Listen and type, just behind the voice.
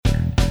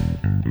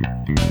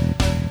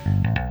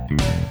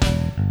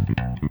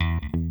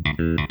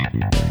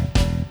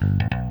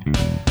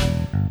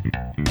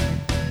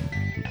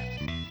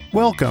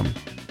Welcome.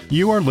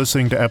 You are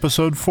listening to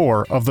episode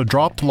 4 of the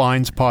Dropped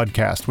Lines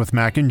podcast with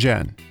Mac and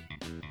Jen.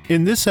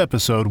 In this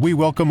episode, we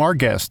welcome our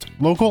guest,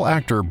 local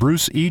actor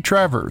Bruce E.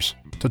 Travers,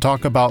 to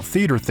talk about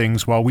theater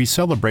things while we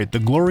celebrate the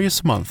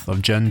glorious month of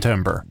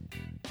Gentember.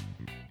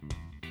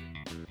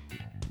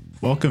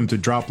 Welcome to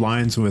Dropped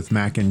Lines with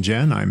Mac and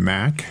Jen. I'm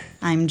Mac.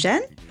 I'm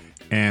Jen.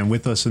 And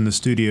with us in the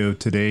studio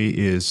today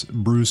is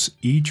Bruce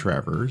E.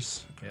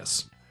 Travers.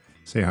 Yes.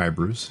 Say hi,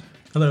 Bruce.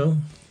 Hello.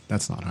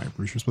 That's not hi,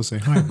 Bruce. You're supposed to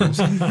say hi, Bruce.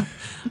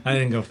 I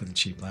didn't go for the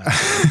cheap laugh.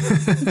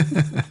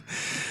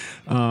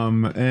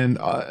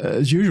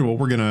 As usual,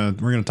 we're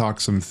gonna talk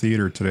some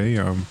theater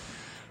today.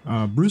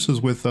 Bruce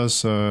is with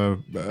us.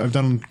 I've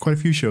done quite a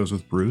few shows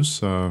with Bruce.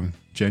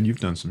 Jen,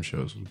 you've done some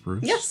shows with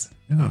Bruce. Yes.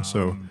 Yeah.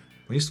 So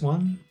at least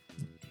one.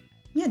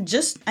 Yeah,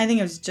 I think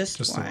it was just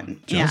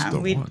one.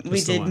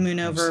 We did Moon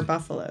Over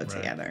Buffalo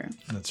together.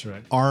 That's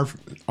right. Our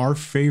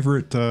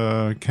favorite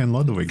Ken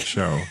Ludwig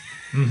show.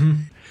 Mm-hmm.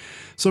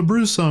 So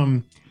Bruce,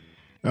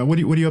 what are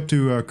you up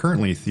to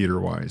currently,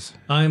 theater-wise?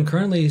 I'm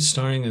currently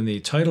starring in the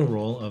title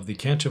role of the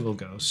Canterville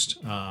Ghost.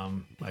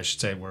 I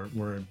should say we're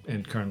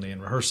currently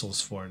in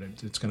rehearsals for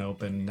it. It's going to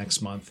open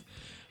next month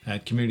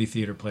at Community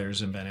Theater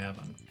Players in Ben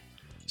Avon.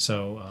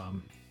 So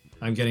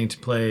I'm getting to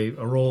play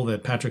a role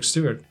that Patrick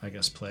Stewart, I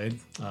guess, played.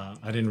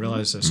 I didn't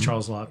realize this.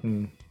 Charles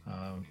Laughton. There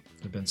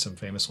have been some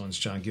famous ones.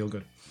 John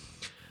Gielgud.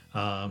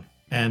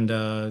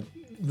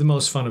 The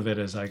most fun of it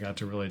is I got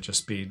to really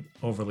just be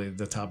overly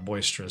the top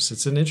boisterous.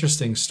 It's an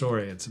interesting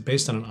story. It's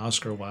based on an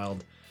Oscar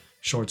Wilde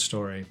short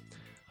story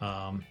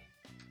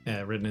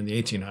written in the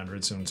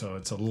 1800s, and so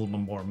it's a little bit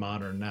more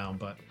modern now.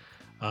 But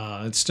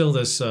it's still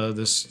this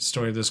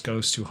story of this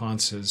ghost who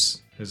haunts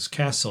his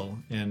castle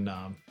in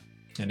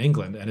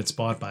England, and it's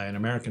bought by an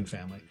American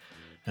family,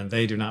 and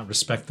they do not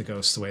respect the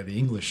ghost the way the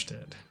English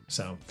did.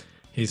 So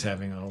he's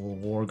having a little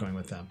war going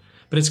with them.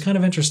 But it's kind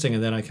of interesting in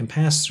that I can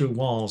pass through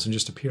walls and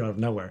just appear out of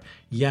nowhere.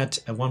 Yet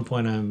at one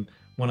point,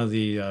 one of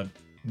the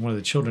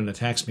children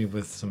attacks me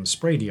with some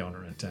spray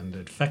deodorant, and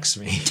it affects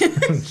me,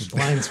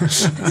 blinds me.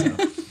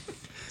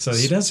 So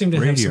he does seem to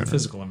have some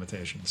physical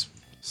limitations.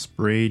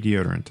 Spray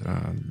deodorant,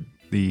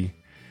 the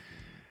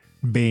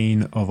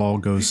bane of all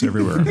ghosts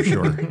everywhere, I'm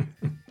sure.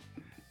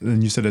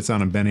 And you said it's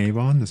on a Ben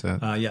Avon, is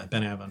that? Yeah,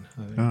 Ben Avon.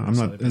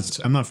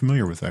 I'm not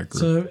familiar with that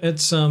group. So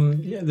it's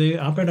they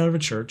operate out of a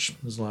church.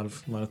 There's a lot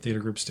of theater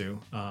groups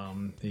do.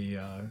 The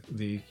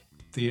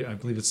I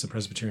believe it's the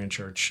Presbyterian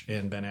Church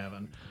in Ben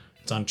Avon.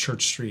 It's on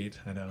Church Street,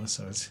 I know,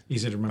 so it's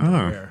easy to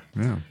remember where.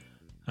 Yeah.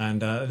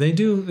 And they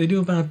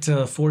do about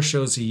 4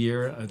 shows a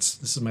year. This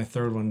is my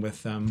 3rd one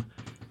with them,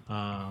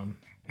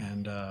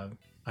 and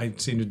I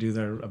seem to do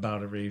that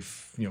about every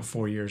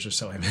 4 years or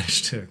so. I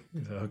managed to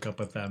hook up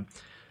with them.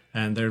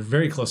 And they're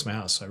very close to my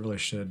house, so I really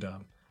should.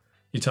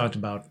 You talked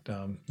about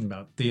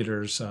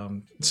theaters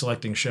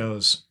selecting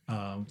shows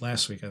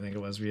last week, I think it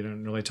was. We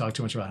didn't really talk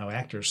too much about how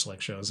actors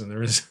select shows, and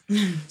there is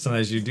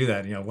sometimes you do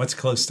that. What's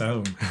close to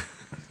home?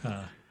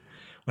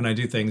 When I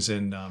do things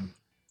in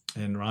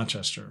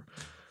Rochester,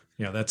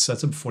 that's a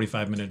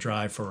 45-minute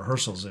drive for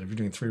rehearsals, and if you're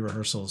doing 3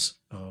 rehearsals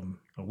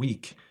a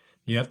week,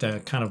 you have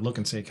to kind of look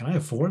and say, can I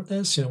afford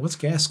this? What's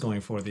gas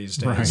going for these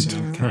days?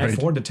 Right. Can I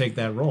afford to take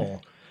that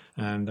role?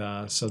 And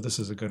so this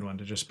is a good one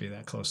to just be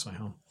that close to my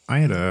home. I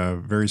had a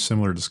very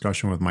similar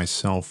discussion with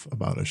myself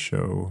about a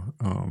show.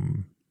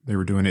 They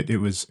were doing it. It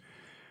was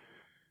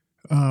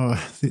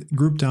the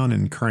group down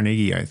in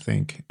Carnegie, I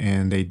think,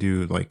 and they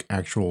do like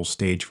actual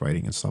stage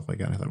fighting and stuff like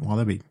that. I thought, well,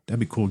 that'd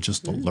be cool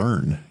just to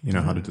learn,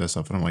 how to do that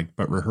stuff. And I'm like,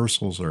 but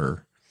rehearsals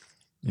are,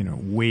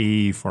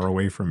 way far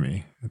away from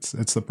me.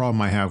 It's the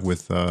problem I have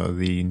with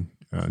the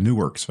New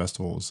Works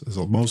festivals. Is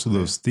most of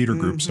those theater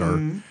groups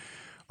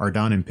are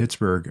down in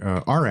Pittsburgh.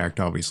 Our act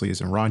obviously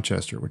is in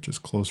Rochester, which is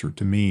closer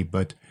to me,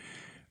 but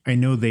I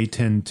know they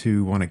tend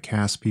to want to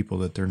cast people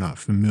that they're not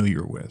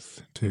familiar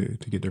with to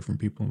get different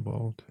people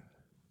involved.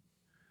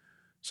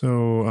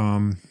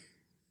 So,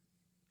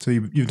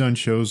 you've done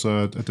shows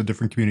at the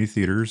different community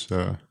theaters.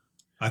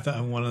 I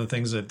thought one of the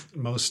things that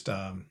most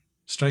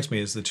strikes me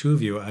is the two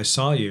of you. I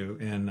saw you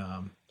in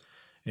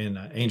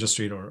Angel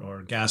Street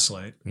or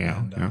Gaslight. Yeah.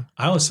 And,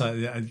 I always thought,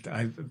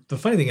 the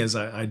funny thing is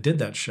I did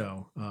that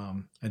show.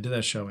 I did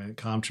that show in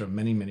Comtra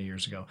many, many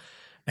years ago,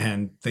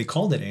 and they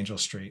called it Angel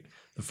Street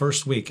the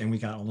first week, and we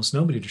got almost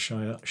nobody to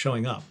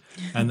showing up.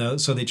 And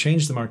so they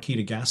changed the marquee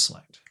to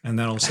Gaslight, and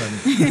then all of a sudden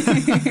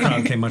the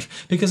crowd came much,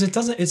 because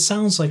it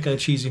sounds like a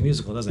cheesy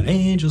musical, doesn't it?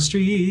 Angel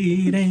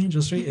Street,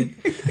 Angel Street.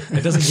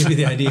 It doesn't give you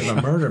the idea of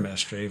a murder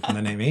mystery from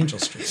the name Angel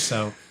Street.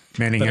 So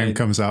Manningham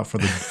comes out for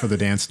the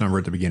dance number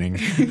at the beginning.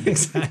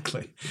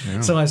 Exactly.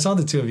 Yeah. So I saw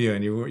the two of you,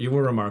 and you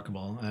were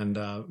remarkable. And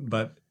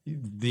but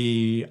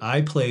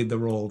I played the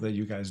role that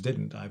you guys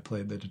didn't. I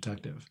played the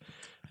detective,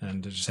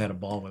 and just had a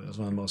ball with it. It was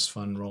one of the most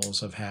fun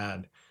roles I've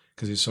had,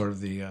 because he's sort of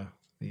the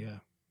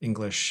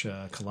English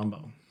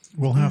Columbo.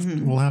 We'll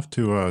have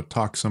to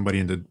talk somebody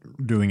into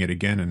doing it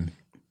again and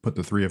put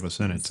the three of us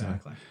in it.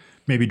 Exactly.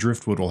 Maybe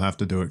Driftwood will have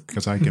to do it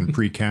because I can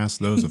precast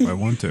those if I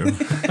want to.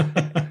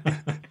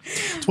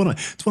 It's one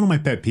of my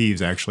pet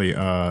peeves actually.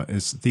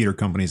 Is theater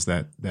companies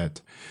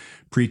that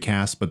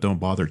precast but don't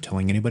bother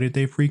telling anybody that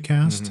they've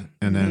precast,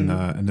 and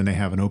then they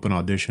have an open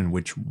audition,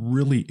 which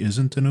really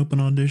isn't an open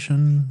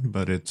audition,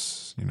 but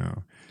it's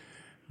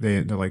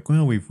they're like,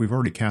 well, we've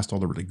already cast all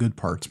the really good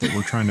parts, but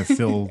we're trying to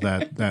fill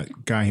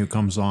that guy who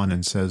comes on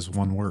and says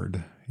one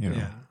word.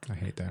 Yeah. I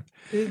hate that.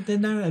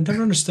 I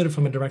never understood it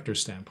from a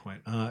director's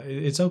standpoint.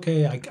 It's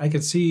okay. I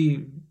could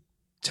see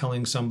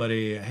telling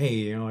somebody,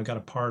 hey, I got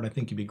a part I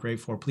think you'd be great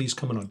for. Please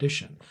come and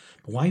audition.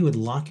 But why you would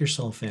lock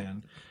yourself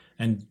in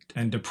and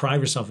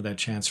deprive yourself of that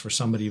chance for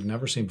somebody you've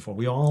never seen before?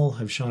 We all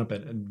have shown up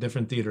at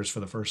different theaters for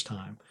the first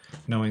time,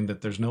 knowing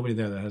that there's nobody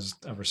there that has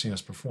ever seen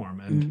us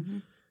perform.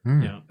 And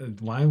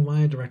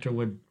why a director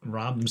would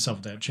rob himself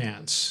of that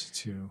chance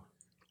to?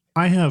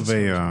 I have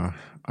a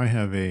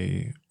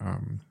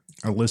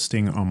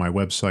listing on my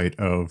website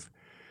of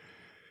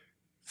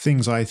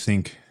things I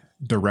think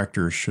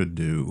directors should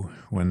do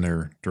when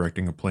they're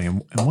directing a play,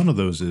 and one of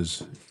those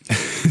is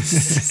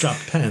drop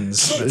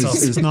pens.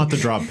 Is not to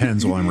drop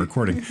pens while I'm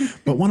recording,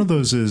 but one of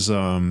those is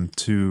to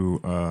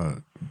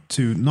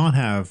not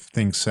have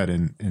things set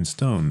in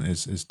stone.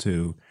 Is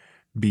to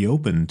be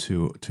open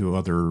to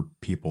other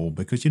people,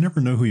 because you never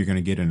know who you're going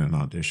to get in an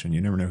audition.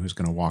 You never know who's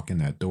going to walk in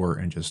that door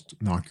and just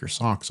knock your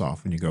socks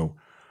off, and you go,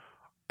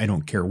 I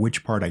don't care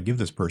which part I give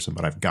this person,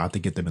 but I've got to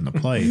get them in the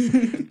play.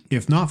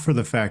 If not for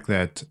the fact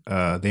that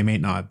they may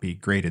not be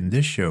great in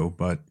this show,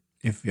 but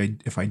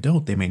if I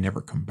don't, they may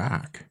never come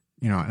back.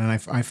 And I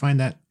find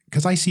that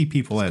because I see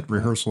people at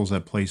rehearsals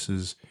at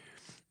places,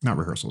 not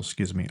rehearsals,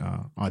 excuse me,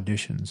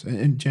 auditions.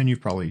 And Jen,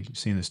 you've probably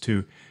seen this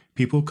too.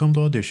 People come to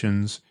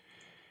auditions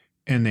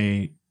and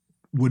they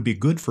would be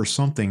good for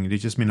something. They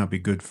just may not be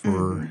good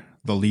for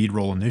the lead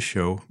role in this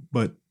show,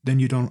 but then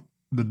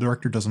the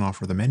director doesn't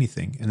offer them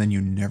anything, and then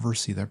you never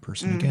see that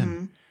person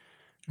again.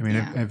 I mean,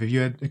 have you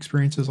had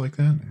experiences like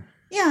that?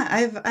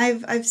 Yeah,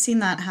 I've seen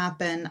that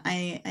happen.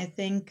 I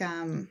think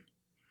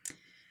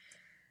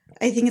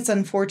it's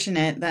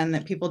unfortunate then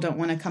that people don't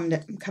want to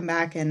come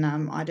back and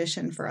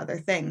audition for other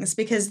things,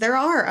 because there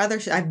are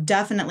other I've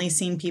definitely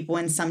seen people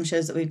in some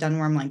shows that we've done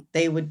where I'm like,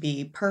 they would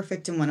be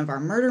perfect in one of our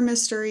murder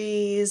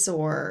mysteries,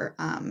 or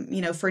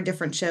for a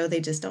different show,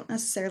 they just don't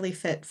necessarily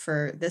fit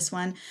for this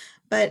one.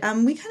 But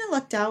we kind of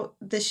lucked out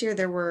this year.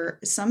 There were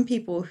some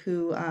people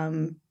who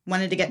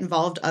wanted to get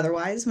involved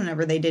otherwise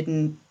whenever they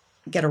didn't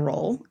get a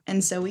role.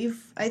 And so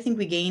I think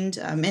we gained,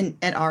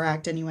 at our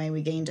act anyway,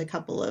 we gained a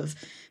couple of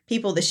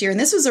people this year. And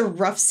this was a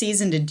rough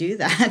season to do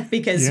that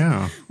because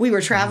we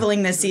were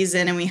traveling this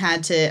season and we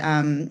had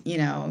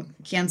to,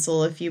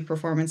 cancel a few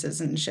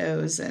performances and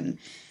shows and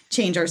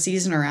change our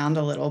season around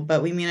a little.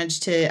 But we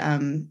managed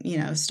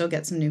to, still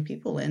get some new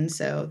people in.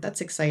 So that's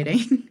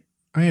exciting.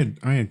 I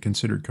had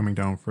considered coming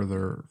down for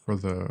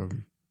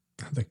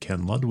the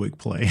Ken Ludwig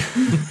play,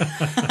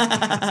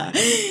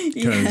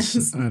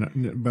 yes.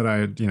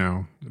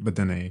 But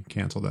then they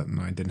canceled that, and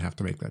I didn't have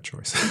to make that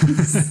choice.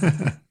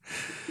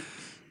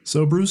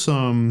 So Bruce,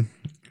 it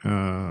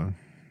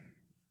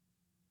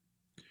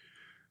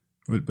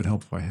would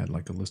help if I had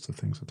like a list of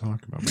things to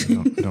talk about, but I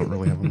don't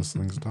really have a list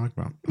of things to talk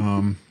about.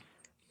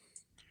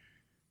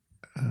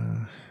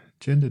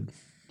 Jen,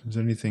 is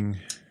there anything?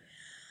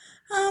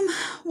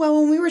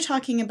 Well, when we were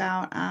talking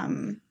about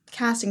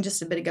casting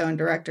just a bit ago in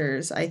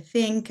directors, I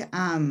think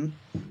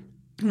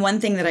one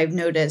thing that I've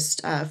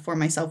noticed for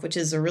myself, which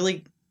is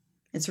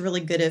it's really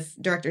good if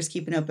directors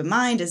keep an open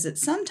mind, is that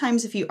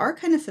sometimes if you are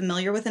kind of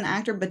familiar with an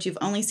actor, but you've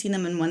only seen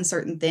them in one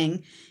certain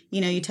thing,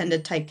 you tend to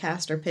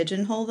typecast or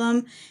pigeonhole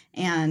them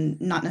and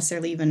not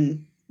necessarily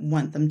even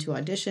want them to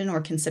audition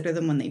or consider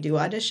them when they do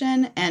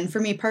audition. And for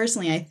me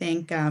personally, I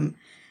think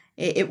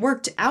it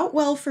worked out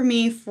well for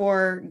me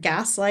for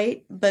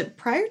Gaslight, but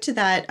prior to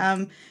that,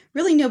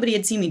 really nobody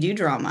had seen me do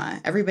drama.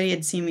 Everybody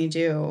had seen me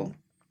do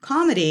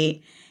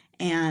comedy,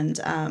 and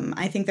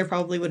I think there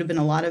probably would have been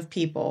a lot of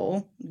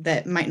people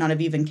that might not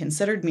have even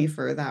considered me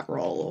for that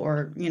role,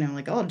 or,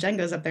 like, oh, Jen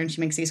goes up there and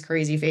she makes these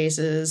crazy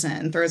faces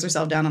and throws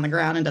herself down on the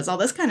ground and does all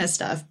this kind of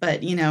stuff,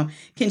 but,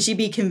 can she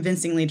be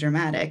convincingly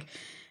dramatic?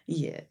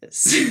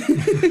 Yes.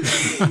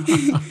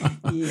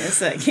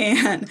 Yes, I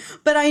can.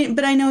 But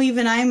I know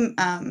even I'm,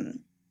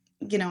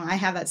 I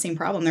have that same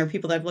problem. There are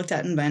people that I've looked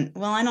at and went,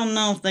 well, I don't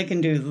know if they can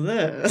do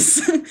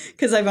this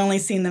because I've only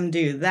seen them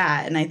do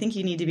that. And I think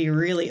you need to be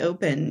really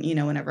open,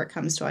 whenever it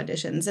comes to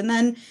auditions. And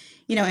then,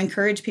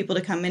 encourage people to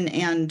come in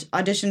and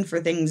audition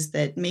for things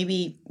that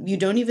maybe you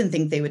don't even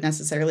think they would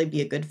necessarily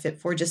be a good fit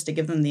for, just to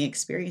give them the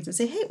experience and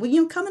say, hey,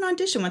 well, come and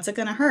audition. What's it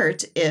going to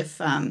hurt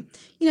if,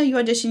 you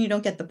audition, you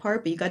don't get the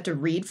part, but you got to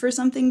read for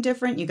something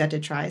different. You got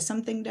to try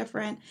something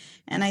different.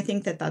 And I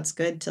think that that's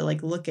good to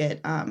look at,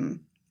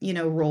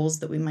 roles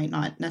that we might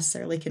not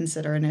necessarily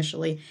consider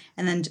initially,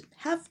 and then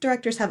have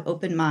directors have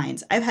open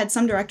minds. I've had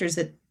some directors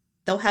that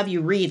they'll have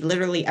you read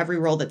literally every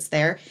role that's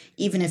there,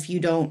 even if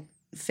you don't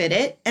fit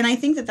it. And I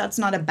think that that's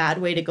not a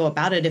bad way to go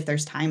about it if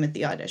there's time at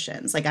the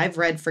auditions. Like I've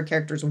read for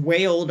characters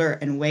way older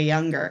and way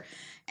younger.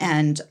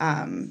 And,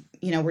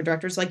 where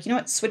directors are like, you know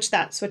what, switch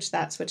that.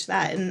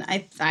 And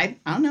I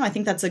don't know. I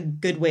think that's a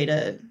good way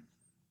to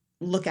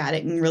look at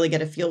it and really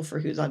get a feel for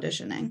who's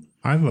auditioning.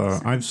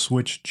 I've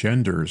switched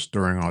genders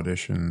during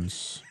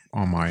auditions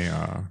on my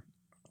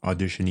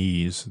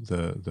auditionees,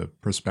 the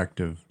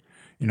prospective.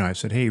 I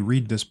said, hey,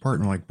 read this part.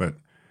 And I'm like, but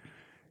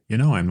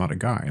I'm not a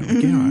guy. I'm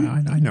like,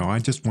 yeah, I know. I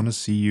just want to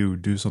see you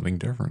do something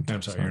different.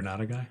 I'm sorry, you're not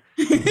a guy?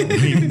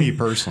 me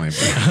personally.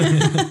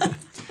 But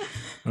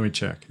let me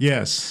check.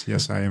 Yes,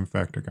 I am in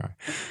fact a guy.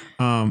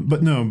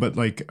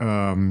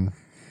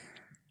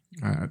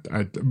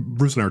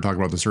 Bruce and I were talking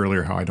about this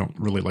earlier, how I don't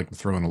really like to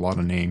throw in a lot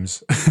of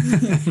names.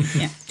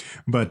 Yeah.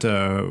 But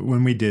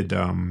when we did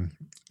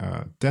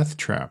Death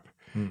Trap,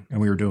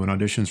 and we were doing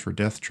auditions for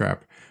Death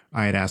Trap,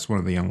 I had asked one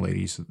of the young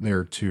ladies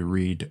there to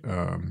read...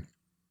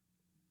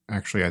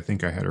 Actually, I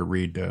think I had her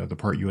read the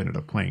part you ended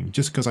up playing,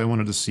 just because I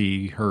wanted to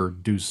see her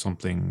do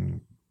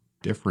something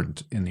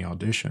different in the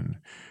audition,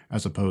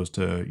 as opposed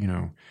to,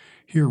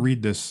 here,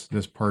 read this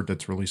part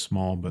that's really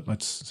small, but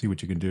let's see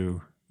what you can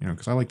do.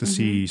 Because I like to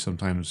see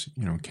sometimes,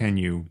 can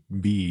you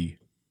be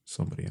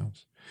somebody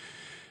else?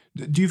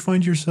 Do you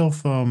find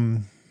yourself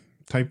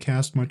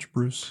typecast much,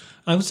 Bruce?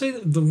 I would say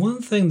the one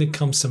thing that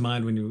comes to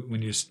mind when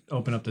you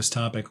open up this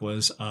topic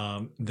was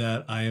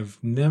that I have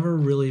never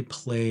really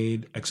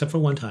played, except for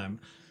one time,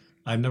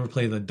 I've never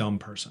played a dumb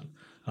person.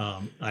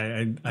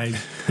 I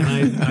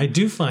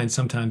do find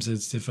sometimes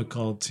it's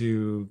difficult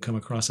to come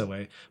across that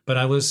way. But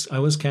I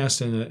was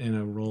cast in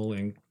a role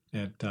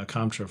at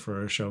Comtra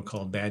for a show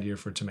called Bad Year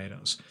for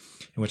Tomatoes,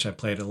 in which I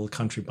played a little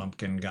country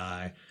bumpkin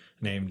guy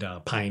named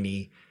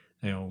Piney,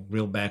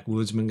 real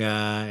backwoodsman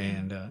guy,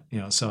 and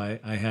so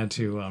I had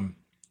to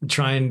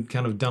try and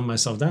kind of dumb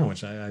myself down,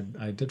 which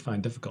I did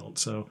find difficult.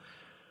 So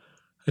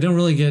I don't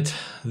really get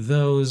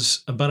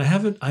those, but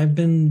I've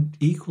been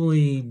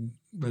equally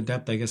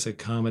adept, I guess, at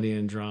comedy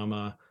and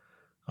drama.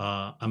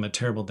 I'm a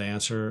terrible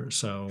dancer,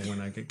 so when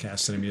I get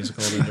cast in a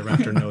musical, the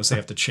director knows they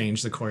have to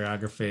change the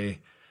choreography,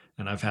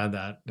 and I've had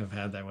that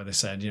where they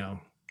said, your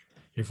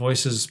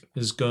voice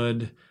is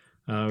good,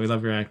 we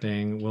love your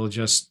acting, we'll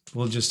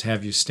just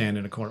have you stand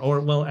in a corner. Or,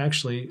 well,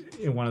 actually,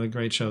 one of the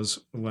great shows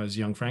was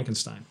Young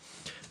Frankenstein,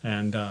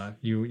 and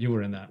you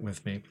were in that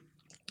with me.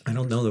 I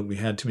don't know that we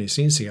had too many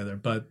scenes together,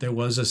 but there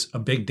was a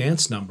big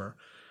dance number,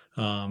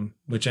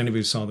 which anybody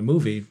who saw the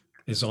movie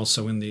is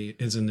also in the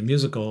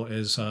musical,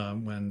 is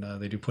when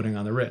they do Putting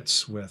on the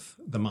Ritz with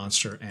the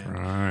monster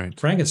and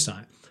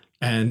Frankenstein.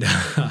 And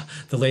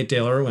the late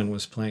Dale Irwin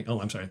was playing. Oh,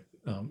 I'm sorry.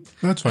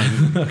 That's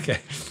fine. Okay.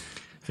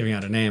 Giving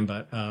out a name,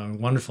 but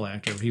wonderful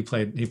actor. He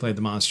played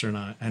the monster,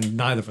 and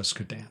neither of us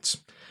could dance.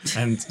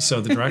 And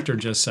so the director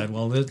just said,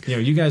 well,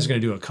 you guys are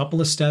going to do a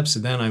couple of steps,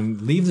 and then I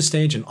leave the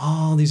stage, and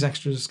all these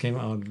extras came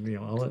out,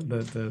 all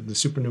the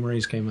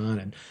supernumeraries came on,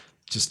 and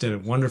just did a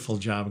wonderful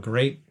job.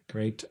 Great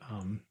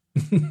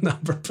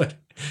number. But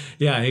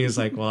yeah, he was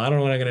like, well, I don't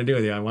know what I'm going to do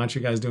with you. I want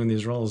you guys doing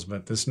these roles,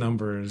 but this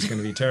number is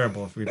going to be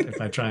terrible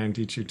if I try and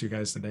teach you two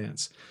guys to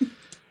dance.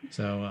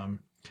 So,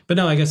 but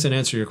no, I guess in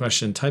answer to your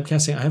question,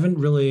 typecasting, I haven't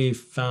really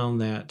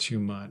found that too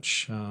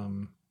much.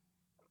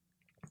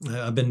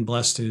 I've been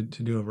blessed to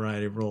do a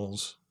variety of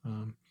roles.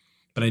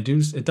 But it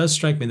does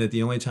strike me that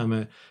the only time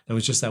that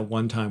was just that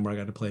one time where I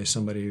got to play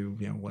somebody who,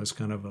 was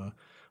kind of a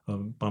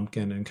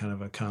bumpkin and kind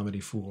of a comedy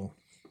fool.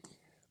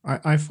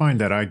 I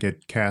find that I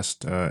get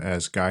cast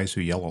as guys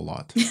who yell a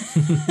lot.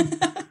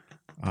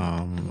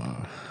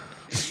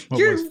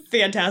 You're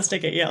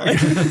fantastic at yelling.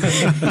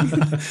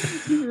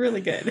 You're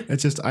really good.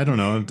 It's just, I don't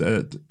know.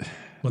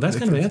 Well, that's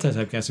kind of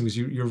anti-typecasting because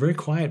you're a very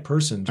quiet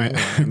person. I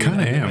kind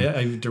of am.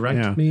 You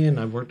directed me, and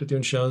I've worked with you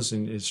in shows,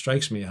 and it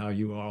strikes me how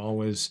you are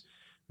always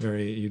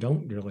you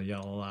don't really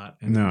yell a lot.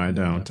 No, I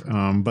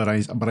don't. But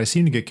I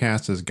seem to get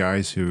cast as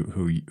guys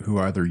who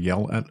either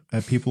yell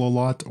at people a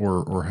lot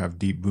or have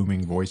deep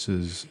booming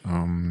voices.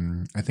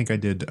 I think I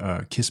did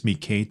Kiss Me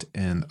Kate,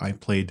 and I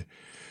played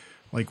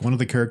like one of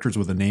the characters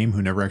with a name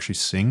who never actually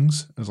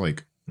sings. I was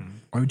like,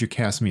 why would you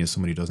cast me as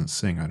somebody who doesn't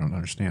sing? I don't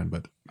understand,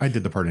 but I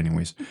did the part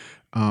anyways.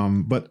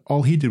 But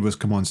all he did was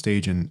come on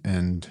stage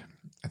and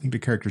I think the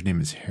character's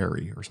name is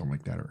Harry or something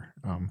like that.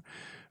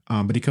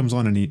 But he comes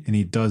on and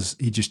he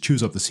just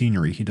chews up the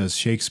scenery. He does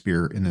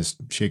Shakespeare in this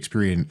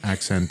Shakespearean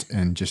accent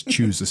and just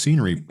chews the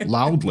scenery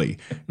loudly.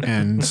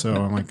 And so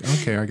I'm like,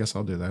 okay, I guess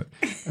I'll do that.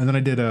 And then I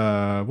did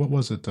what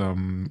was it?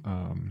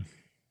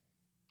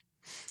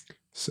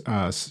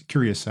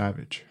 Curious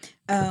Savage.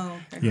 Oh.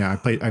 Okay. Yeah,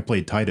 I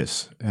played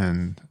Titus,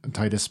 and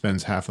Titus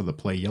spends half of the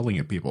play yelling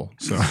at people.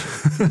 So,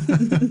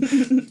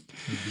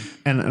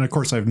 and of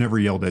course, I've never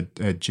yelled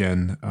at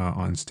Jen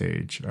on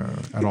stage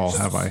at all,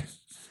 have I?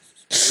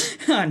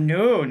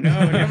 No,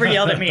 never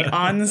yelled at me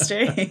on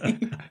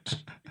stage.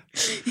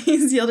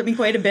 He's yelled at me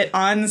quite a bit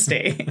on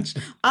stage.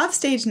 Off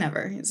stage,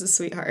 never. He's a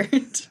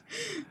sweetheart.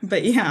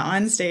 But yeah,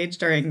 on stage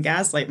during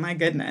Gaslight, my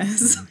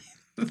goodness.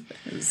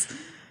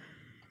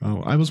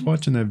 Oh, I was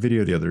watching that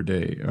video the other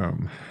day.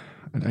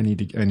 I need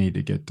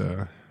to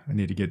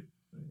get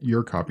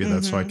your copy of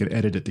that so I could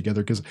edit it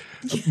together, because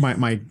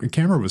my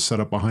camera was set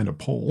up behind a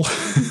pole.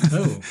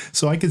 Oh.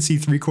 So I could see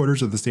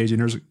 3/4 of the stage,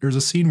 and there's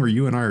a scene where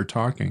you and I are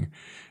talking,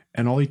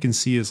 and all you can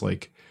see is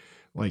like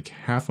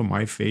half of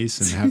my face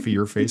and half of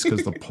your face,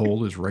 because the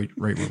pole is right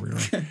where we are.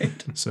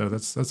 Right. So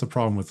that's a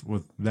problem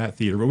with that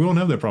theater. But we don't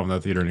have that problem with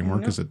that theater anymore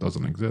because it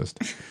doesn't exist.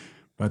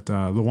 But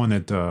the one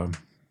at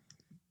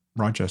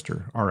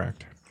Rochester, our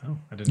act. Oh,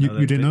 I didn't know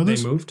that. You didn't know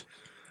this? They moved?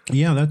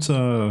 Yeah, that's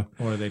Or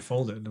they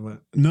folded?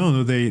 What?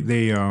 No,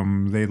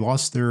 they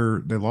lost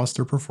their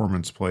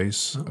performance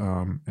place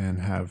and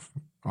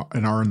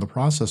are in the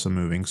process of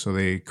moving, so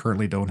they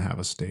currently don't have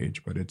a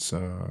stage, but it's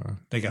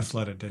They got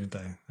flooded, didn't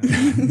they?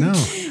 no.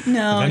 If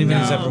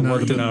anybody's ever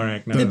worked in our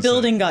act, The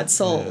building got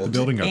sold. The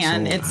building got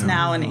and sold. it's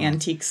now an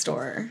antique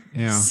store.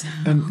 Yeah. So.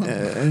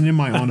 And in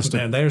my honest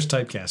and there's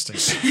typecasting.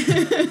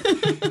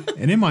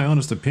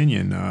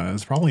 opinion,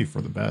 it's probably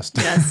for the best.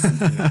 Yes.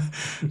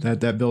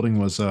 that building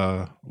was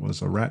a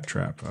rat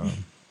trap.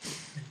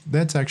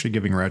 That's actually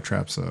giving rat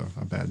traps a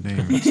bad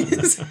name.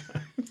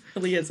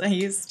 Really is.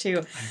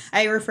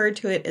 I referred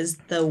to it as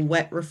the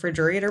wet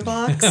refrigerator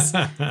box,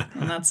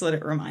 and that's what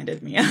it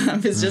reminded me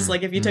of. It's just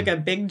like if you took a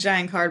big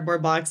giant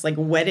cardboard box, like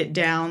wet it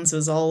down so it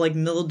was all like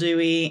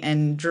mildewy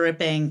and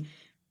dripping,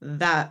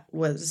 that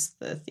was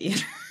the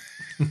theater.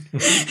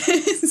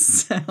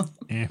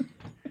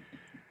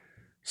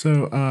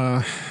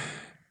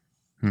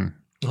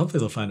 Hopefully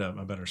they'll find a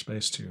better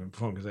space to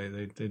perform, because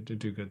they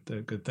do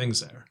good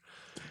things there.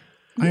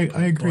 I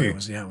agree. Boy,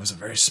 it was a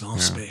very small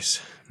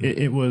space.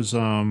 It was.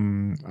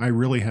 I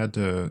really had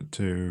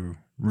to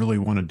really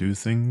want to do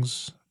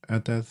things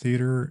at that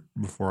theater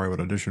before I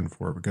would audition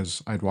for it,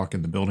 because I'd walk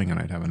in the building and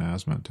I'd have an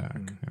asthma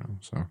attack.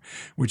 So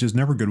which is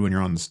never good when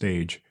you're on the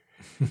stage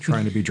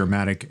trying to be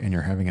dramatic and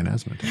you're having an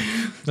asthma attack.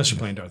 Unless you're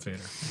playing Darth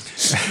Vader.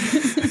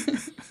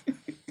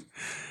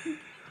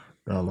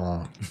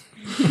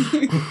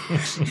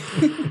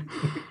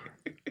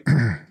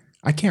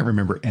 I can't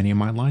remember any of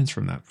my lines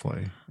from that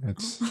play.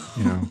 It's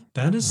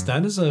that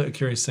is a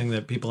curious thing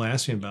that people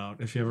ask me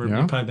about. If you ever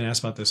you've probably been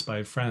asked about this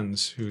by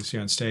friends who see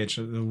you on stage.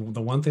 The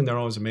one thing they're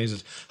always amazed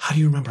is, how do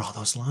you remember all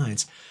those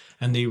lines?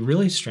 And the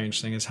really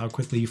strange thing is how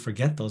quickly you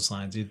forget those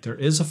lines. There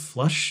is a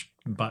flush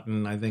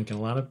button, I think, in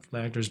a lot of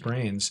actors'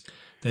 brains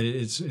that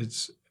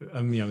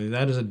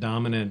that is a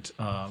dominant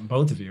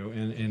both of you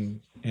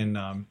in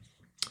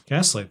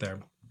Gaslight there.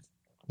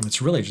 It's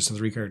really just a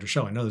 3-character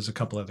show. I know there's a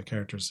couple other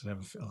characters that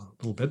have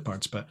little bit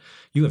parts, but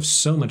you have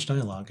so much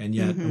dialogue, and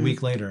yet a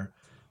week later,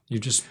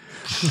 it's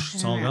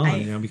all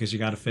gone, because you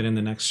got to fit in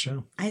the next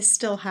show. I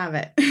still have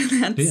it.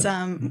 That's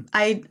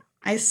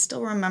I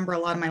still remember a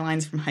lot of my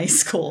lines from high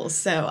school,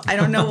 so I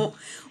don't know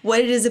what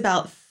it is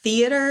about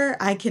theater.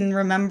 I can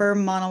remember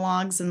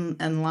monologues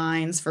and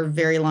lines for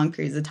very long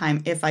periods of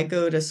time. If I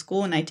go to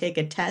school and I take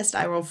a test,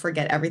 I will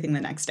forget everything the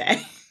next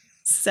day.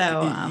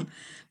 So.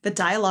 The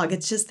dialogue,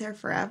 it's just there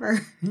forever.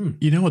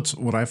 You know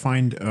what I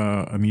find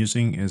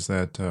amusing is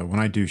that when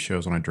I direct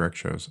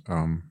shows,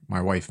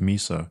 my wife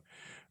Misa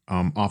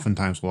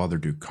oftentimes will either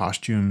do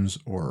costumes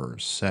or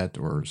set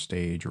or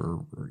stage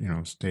or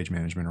stage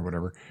management or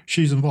whatever.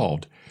 She's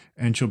involved,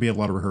 and she'll be at a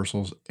lot of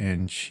rehearsals,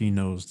 and she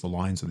knows the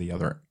lines of the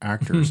other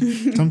actors.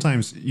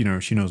 Sometimes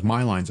she knows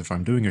my lines if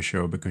I'm doing a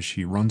show, because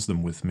she runs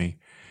them with me.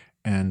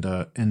 And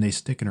they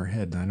stick in her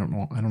head. And I don't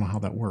know how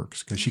that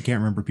works, because she can't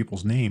remember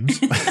people's names,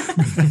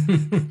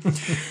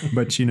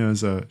 but she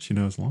knows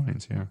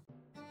lines. Yeah.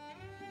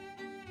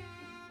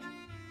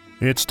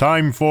 It's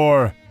time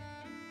for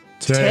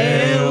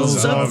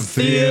Tales of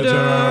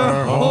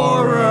Theater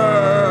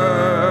Horror.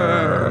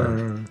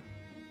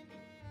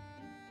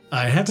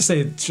 I have to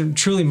say,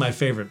 truly, my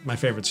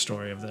favorite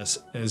story of this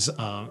is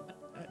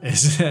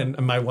and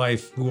my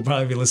wife, who will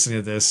probably be listening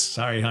to this.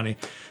 Sorry, honey.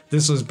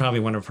 This was probably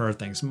one of her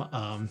things,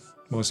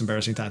 most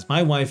embarrassing times.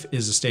 My wife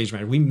is a stage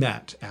manager. We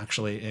met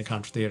actually at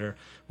Contra Theater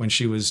when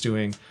she was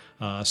doing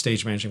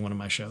stage managing one of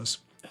my shows,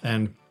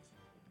 and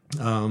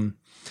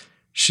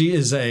she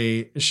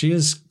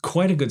is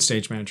quite a good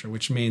stage manager,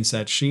 which means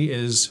that she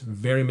is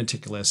very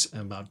meticulous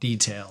about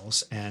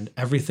details, and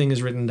everything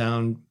is written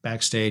down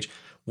backstage.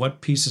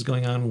 What piece is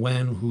going on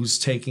when, who's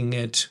taking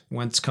it,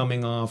 when's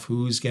coming off,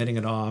 who's getting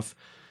it off.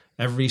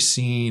 Every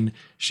scene,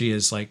 she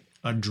is like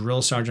a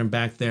drill sergeant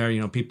back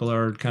there. People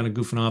are kind of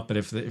goofing off, but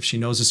if she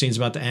knows the scene's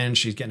about to end,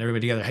 she's getting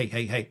everybody together.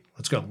 Hey,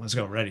 let's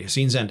go, ready.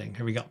 Scene's ending.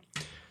 Here we go.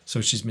 So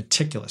she's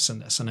meticulous in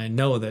this, and I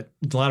know that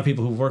a lot of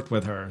people who worked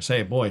with her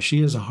say, "Boy,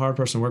 she is a hard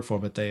person to work for,"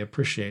 but they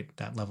appreciate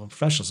that level of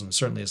professionalism.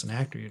 Certainly, as an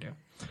actor, you do.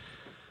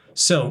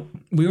 So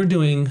we were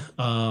doing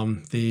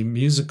the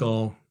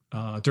musical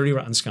Dirty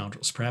Rotten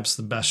Scoundrels, perhaps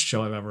the best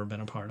show I've ever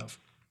been a part of,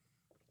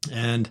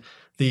 and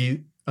the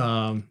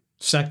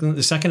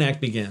second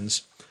act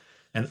begins,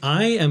 and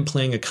I am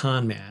playing a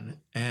con man,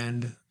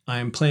 and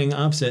I'm playing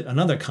opposite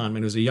another con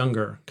man who's a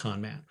younger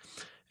con man.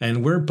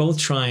 And we're both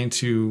trying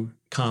to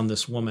con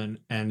this woman,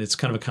 and it's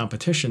kind of a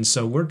competition.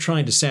 So we're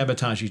trying to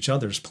sabotage each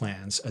other's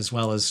plans as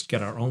well as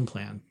get our own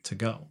plan to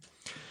go.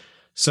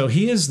 So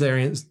he is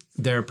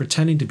there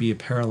pretending to be a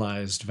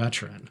paralyzed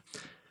veteran.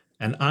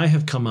 And I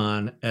have come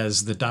on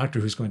as the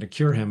doctor who's going to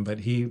cure him, but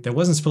there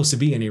wasn't supposed to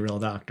be any real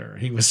doctor.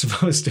 He was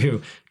supposed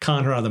to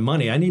con her out of the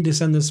money. I need to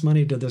send this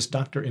money to this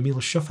Dr. Emil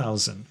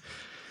Schaffhausen.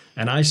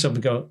 And I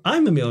should go,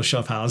 I'm Emil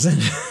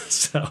Schaffhausen.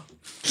 So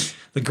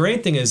the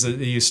great thing is that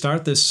you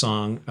start this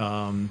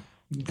song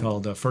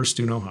called First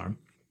Do No Harm.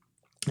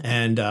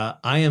 And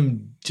I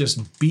am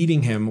just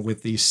beating him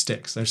with these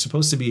sticks. They're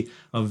supposed to be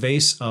a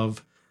vase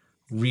of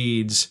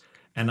reeds.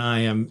 And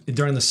I am,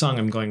 during the song,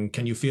 I'm going,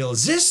 can you feel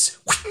this?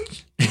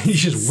 You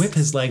just whip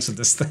his legs with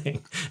this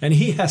thing. And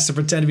he has to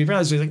pretend to be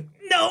paralyzed. He's like,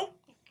 no,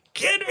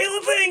 can't feel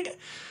a thing.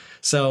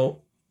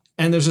 So,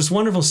 and there's this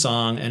wonderful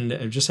song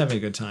and just having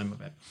a good time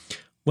of it.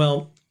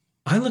 Well,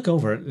 I look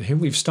over, here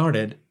we've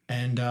started,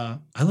 and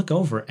I look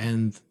over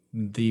and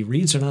the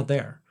reeds are not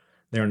there.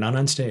 They're not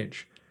on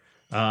stage.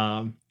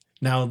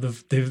 Now, a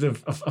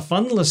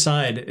fun little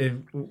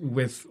aside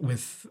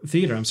with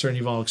theater, I'm certain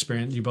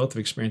you both have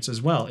experienced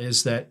as well,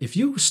 is that if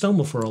you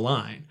stumble for a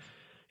line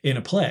in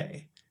a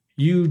play,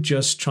 you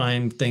just try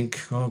and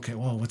think, okay,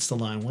 well, what's the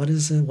line? What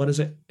is it? What is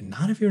it?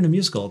 Not if you're in a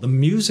musical. The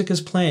music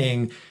is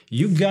playing.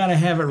 You've got to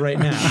have it right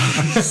now.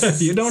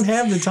 You don't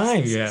have the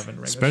time. You have it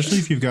right. Especially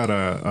if you've got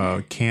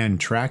a canned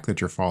track that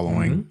you're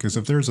following. Because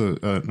if there's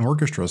an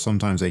orchestra,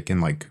 sometimes they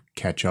can like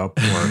catch up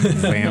or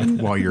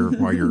vamp while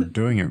you're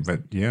doing it.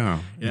 But yeah.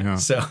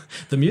 So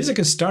the music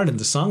has started.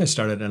 The song has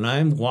started, and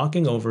I'm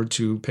walking over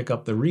to pick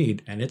up the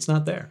reed, and it's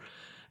not there.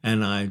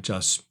 And I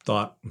just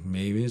thought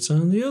maybe it's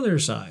on the other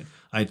side.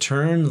 I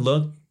turn,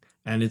 look,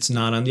 and it's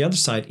not on the other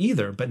side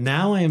either. But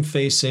now I am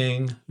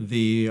facing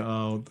the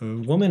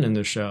woman in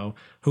the show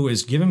who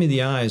is giving me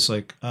the eyes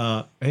like,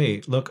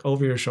 hey, look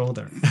over your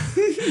shoulder.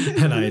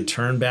 And I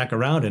turn back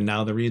around, and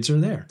now the reeds are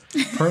there.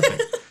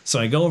 Perfect. So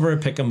I go over and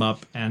pick them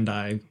up, and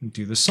I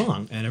do the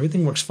song. And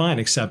everything works fine,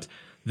 except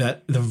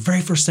that the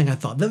very first thing I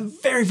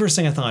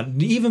thought,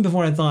 even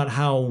before I thought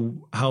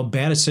how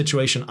bad a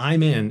situation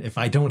I'm in if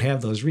I don't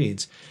have those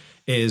reeds,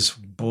 is,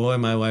 boy,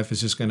 my wife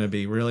is just going to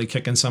be really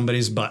kicking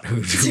somebody's butt.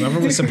 Whoever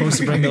was supposed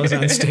to bring those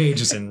on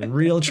stage is in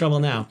real trouble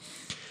now.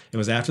 It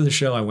was after the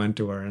show I went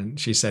to her, and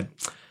she said,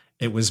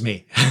 it was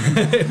me.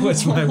 It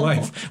was my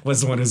wife was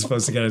the one who was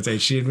supposed to get on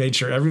stage. She had made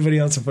sure everybody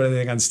else had put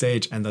everything on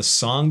stage, and the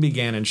song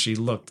began, and she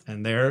looked,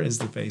 and there is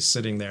the face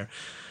sitting there.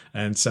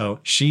 And so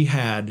she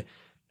had,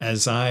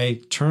 as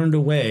I turned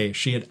away,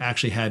 she had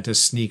actually had to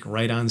sneak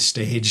right on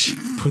stage,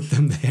 put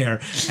them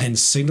there, and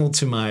signal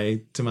to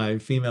my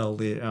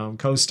female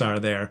co-star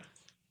there,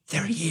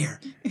 they're here,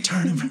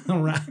 turn them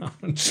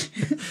around.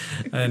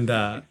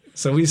 And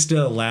so we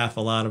still laugh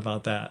a lot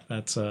about that.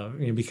 That's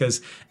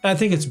because I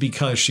think it's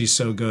because she's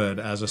so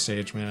good as a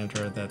stage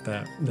manager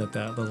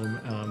that little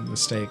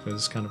mistake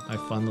was kind of my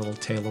fun little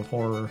tale of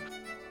horror.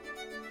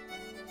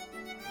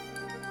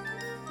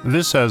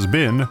 This has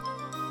been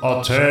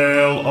A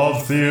Tale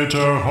of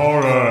Theater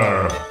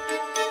Horror.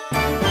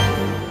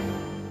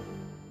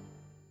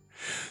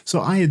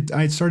 So I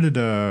had started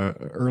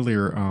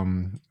earlier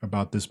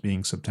about this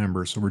being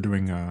September. So we're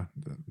doing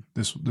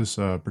this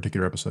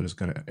particular episode is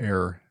going to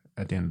air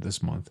at the end of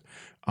this month.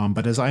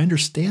 But as I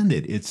understand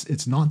it,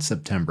 it's not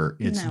September.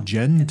 It's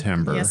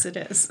Gentember. Yes, it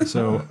is.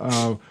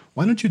 So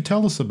why don't you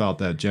tell us about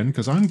that, Jen?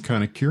 Because I'm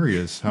kind of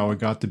curious how it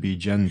got to be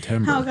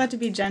Gentember. How it got to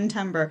be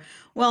Gentember.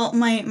 Well,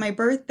 my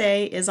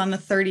birthday is on the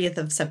 30th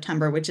of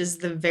September, which is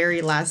the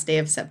very last day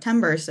of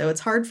September. So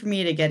it's hard for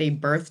me to get a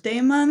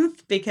birthday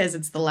month because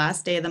it's the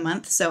last day of the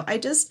month. So I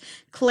just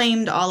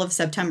claimed all of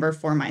September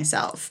for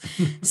myself.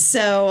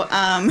 So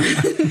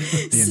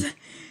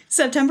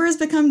September has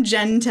become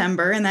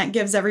Gentember, and that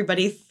gives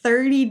everybody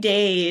 30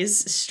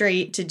 days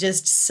straight to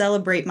just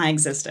celebrate my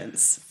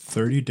existence.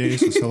 30 days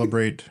to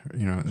celebrate,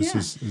 this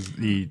is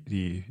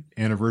the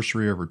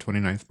anniversary of her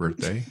 29th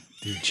birthday.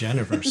 The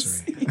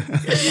Geniversary.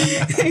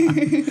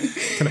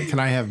 Can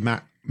I have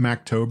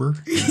Mactober?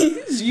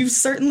 You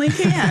certainly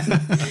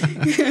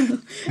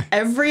can.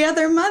 Every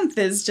other month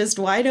is just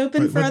wide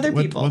open for other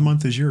people. What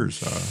month is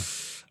yours?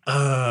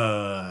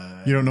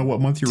 You don't know what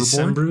month you were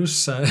born?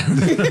 Bruce.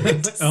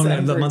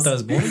 The month I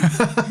was born.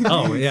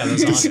 Oh yeah,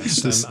 that was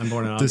August. I'm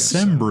born in August.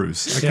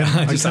 Decembruce. So.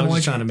 I was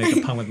just trying to make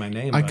a pun with my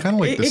name. I kind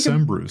of like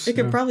Decembruce. It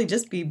could probably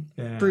just be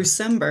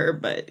Brucember,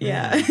 but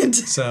yeah.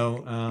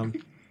 So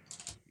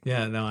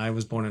I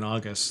was born in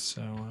August,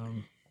 so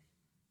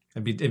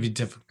it'd be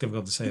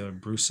difficult to say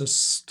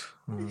Brucist.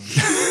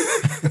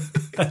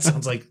 That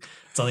sounds like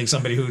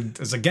somebody who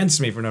is against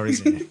me for no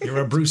reason.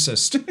 You're a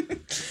Brucist.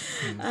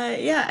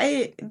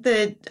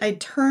 I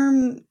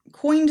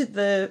coined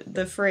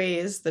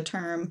the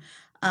term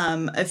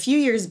a few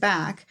years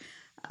back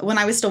when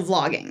I was still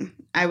vlogging.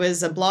 I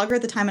was a blogger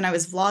at the time, and I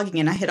was vlogging,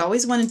 and I had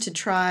always wanted to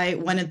try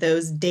one of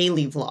those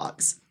daily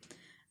vlogs,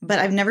 but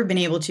I've never been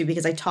able to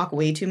because I talk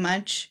way too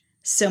much.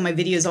 So my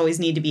videos always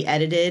need to be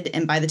edited,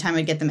 and by the time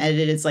I get them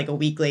edited, it's like a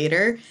week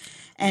later.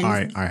 And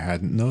I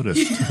hadn't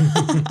noticed.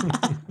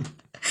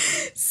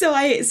 So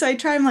I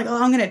tried. I'm like,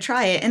 oh, I'm gonna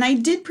try it, and I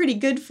did pretty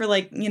good for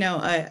like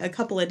a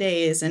couple of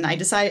days, and I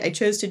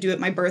chose to do it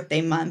my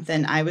birthday month,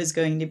 and I was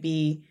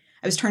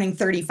turning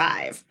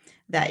 35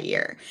 that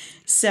year.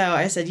 So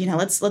I said,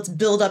 let's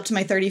build up to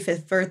my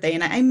 35th birthday.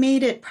 And I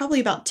made it probably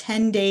about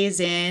 10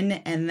 days in,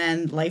 and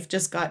then life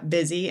just got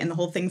busy and the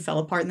whole thing fell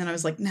apart. And then I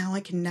was like, now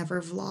I can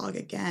never vlog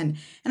again.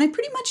 And I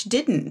pretty much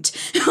didn't.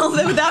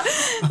 Although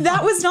that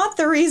was not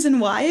the reason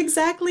why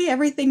exactly.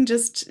 Everything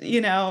just,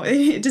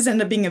 it just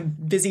ended up being a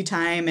busy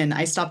time, and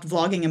I stopped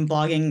vlogging and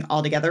blogging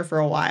altogether for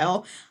a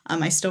while.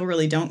 I still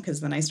really don't,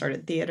 because then I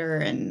started theater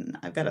and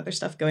I've got other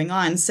stuff going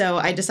on. So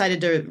I decided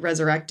to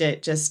resurrect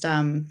it, just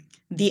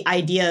the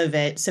idea of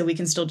it, so we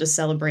can still just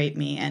celebrate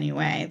me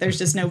anyway. There's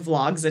just no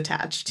vlogs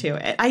attached to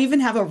it. I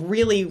even have a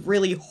really,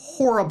 really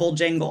horrible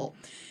jingle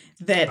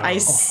that I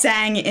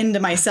sang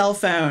into my cell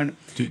phone.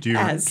 Do you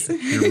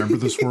remember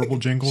this horrible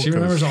jingle? She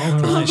remembers all her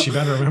lines. She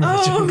better remember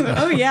the jingle.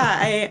 Oh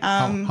yeah.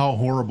 How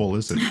horrible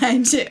is it?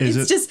 It's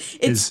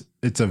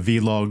a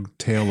vlog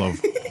tale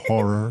of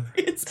horror.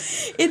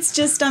 It's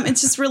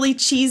just really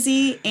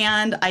cheesy,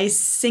 and I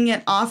sing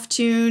it off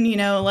tune,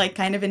 like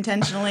kind of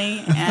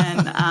intentionally,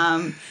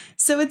 and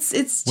so it's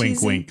wink,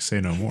 cheesy. wink,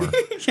 say no more.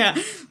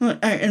 Yeah,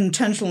 I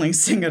intentionally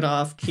sing it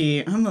off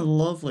key. I'm a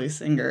lovely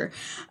singer.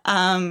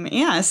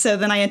 So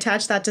then I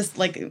attached that to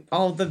like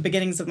all the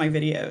beginnings of my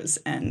videos,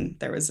 and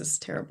there was this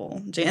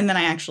terrible, and then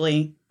I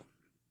actually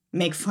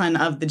make fun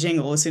of the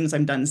jingle as soon as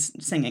I'm done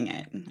singing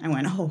it. I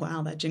went, oh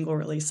wow, that jingle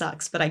really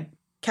sucks, but I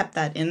kept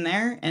that in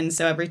there, and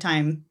so every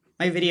time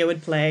my video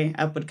would play,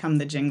 up would come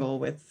the jingle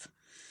with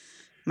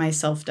my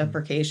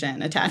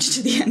self-deprecation attached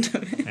to the end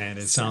of it. And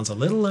it sounds a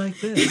little like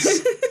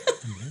this.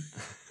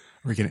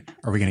 Are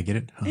we gonna get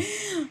it? Huh?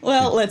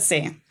 Well, let's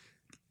see.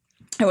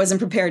 I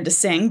wasn't prepared to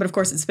sing, but of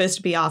course it's supposed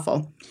to be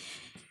awful.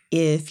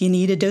 If you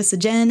need a dose of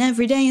Jen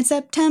every day in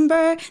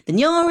September, then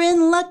you're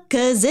in luck,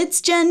 'cause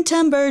it's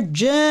Gentember.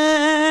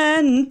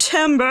 Gentember.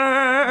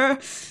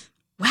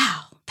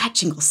 Wow, that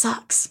jingle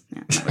sucks.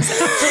 Yeah, that was it.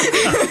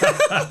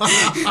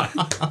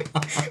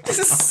 This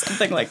is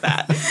something like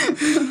that.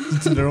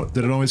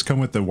 Did it always come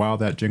with the "Wow,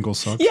 that jingle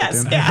sucks"?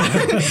 Yes, yeah.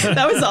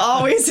 That was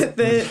always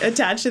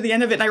attached to the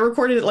end of it. And I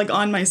recorded it like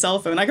on my cell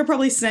phone. I could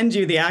probably send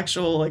you the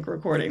actual like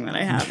recording that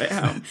I have at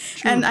home.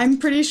 Sure. And I'm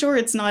pretty sure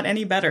it's not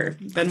any better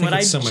than what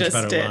I just did. It's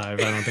so much better live.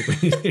 I don't think we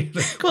need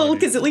the Well,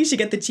 because at least you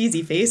get the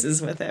cheesy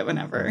faces with it when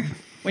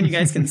you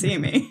guys can see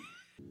me.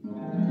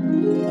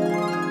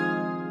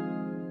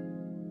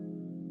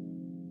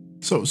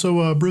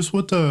 So Bruce,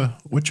 what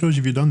shows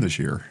have you done this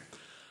year?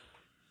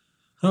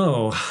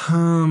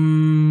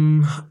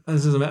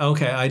 This is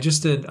okay. I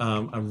just did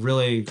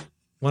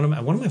one of my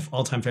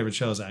all-time favorite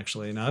shows,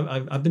 actually. Now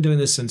I've been doing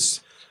this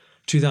since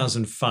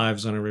 2005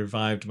 is when I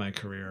revived my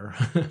career.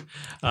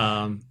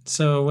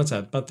 So what's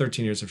that? About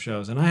 13 years of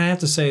shows, and I have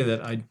to say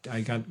that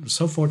I got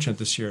so fortunate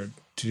this year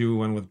to do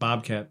one with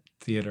Bobcat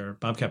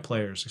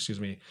Players,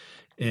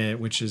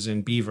 which is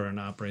in Beaver and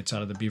operates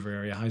out of the Beaver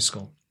Area High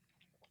School.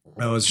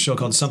 It was a show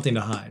called Something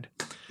to Hide.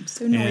 I'm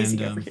so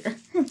noisy over here.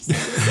 I'm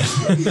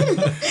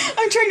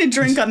trying to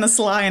drink on the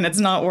sly and it's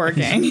not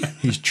working.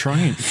 He's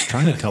trying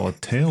to tell a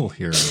tale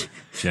here,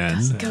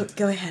 Jen.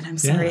 Go ahead. I'm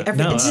sorry. Yeah,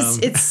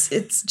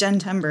 it's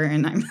Gentember,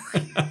 and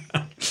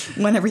I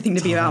want everything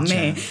to be about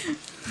me.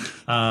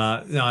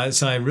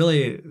 So I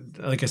really,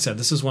 like I said,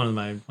 this is one of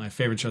my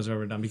favorite shows I've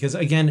ever done, because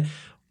again,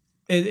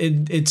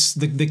 it's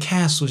the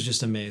cast was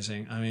just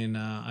amazing. I mean,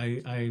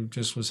 I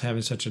just was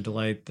having such a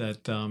delight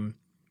that.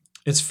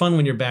 It's fun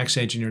when you're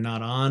backstage and you're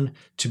not on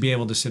to be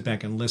able to sit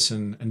back and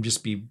listen and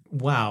just be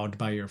wowed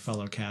by your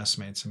fellow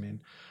castmates. I mean,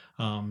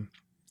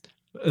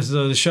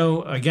 so the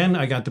show, again,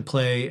 I got to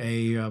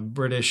play a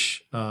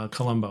British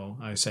Columbo,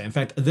 I say. In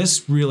fact,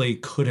 this really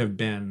could have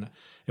been,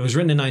 it was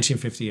written in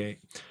 1958,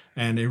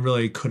 and it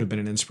really could have been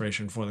an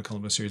inspiration for the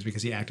Columbo series,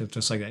 because he acted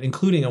just like that,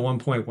 including at one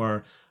point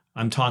where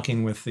I'm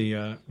talking with the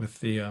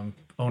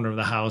owner of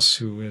the house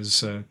who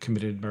has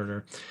committed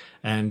murder,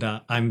 and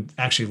I'm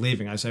actually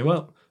leaving. I say,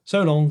 well,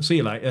 so long, see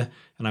you later.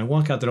 And I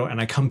walk out the door and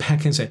I come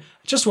back and say,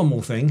 just one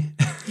more thing.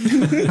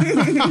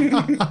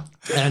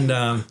 And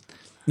now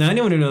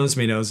anyone who knows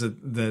me knows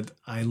that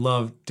I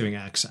love doing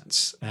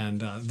accents.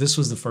 And this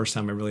was the first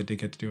time I really did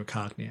get to do a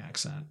Cockney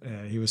accent.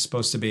 He was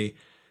supposed to be,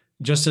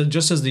 just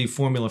as the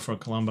formula for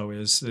Columbo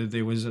is,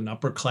 there was an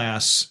upper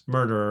class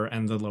murderer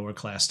and the lower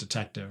class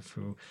detective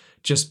who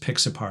just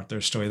picks apart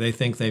their story. They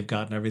think they've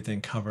gotten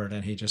everything covered,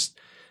 and he just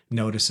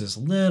notices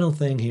a little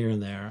thing here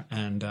and there.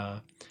 And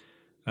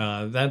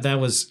it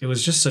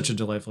was just such a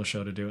delightful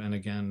show to do, and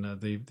again,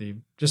 the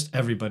just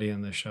everybody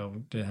in the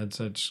show had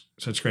such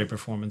great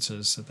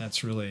performances.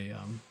 That's really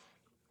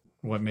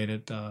what made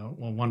it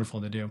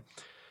wonderful to do.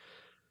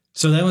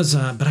 So that was,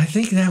 but I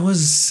think that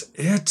was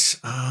it.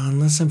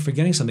 Unless I'm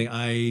forgetting something,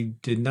 I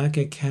did not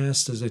get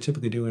cast as I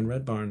typically do in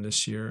Red Barn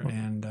this year,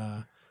 and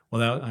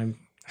I'm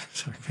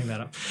sorry, bring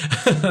that up.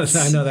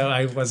 I know that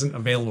I wasn't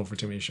available for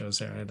too many shows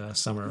there. I had a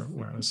summer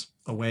where I was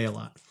away a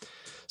lot.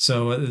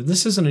 So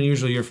this is an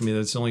unusual year for me.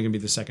 That's only going to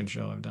be the second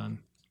show I've done.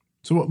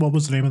 So what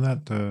was the name of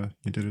that?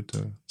 You did it.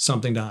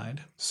 Something to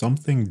hide.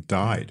 Something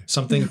died.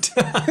 Something.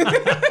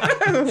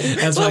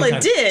 Well,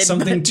 it did.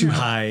 Something to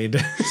hide.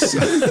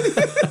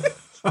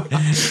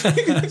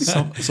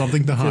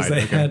 Something to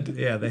hide.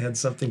 They had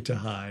something to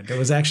hide. It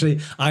was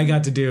actually, I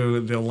got to do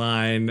the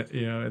line.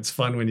 It's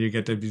fun when you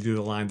get to do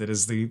the line that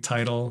is the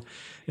title.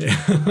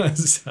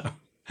 So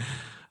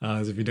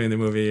if you're doing the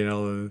movie,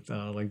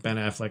 like Ben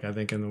Affleck, I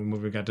think in the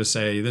movie got to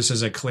say, "This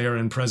is a clear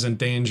and present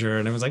danger,"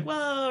 and it was like,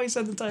 "Whoa!" He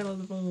said the title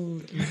of the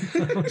movie.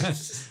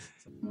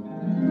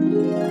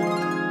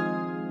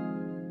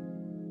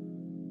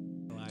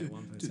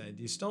 One person said,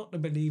 "You start to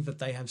believe that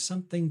they have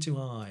something to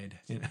hide."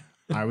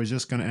 I was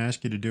just going to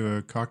ask you to do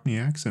a Cockney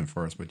accent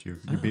for us, but you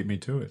beat me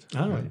to it.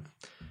 Oh, right.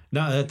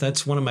 No,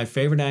 that's one of my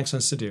favorite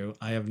accents to do.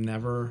 I have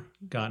never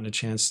gotten a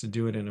chance to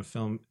do it in a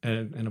film,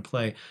 in a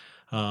play.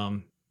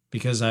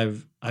 Because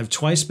I've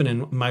twice been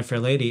in My Fair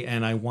Lady,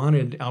 and I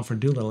wanted Alfred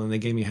Doolittle, and they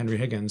gave me Henry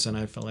Higgins, and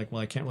I felt like,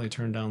 well, I can't really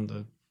turn down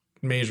the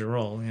major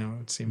role,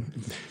 it seemed.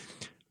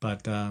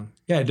 But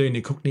doing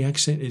the Cockney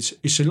accent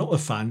it's a lot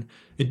of fun.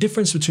 The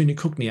difference between the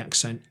Cockney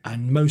accent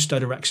and most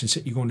other accents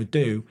that you're going to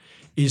do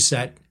is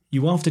that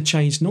you have to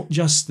change not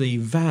just the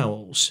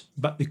vowels,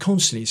 but the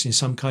consonants in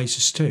some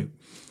cases too.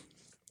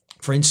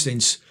 For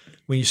instance,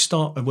 when you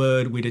start a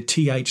word with a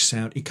TH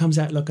sound, it comes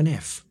out like an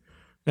F.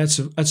 That's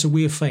a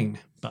weird thing.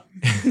 But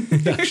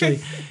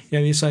actually,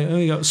 you say, "Oh,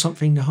 you got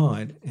something to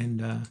hide,"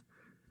 and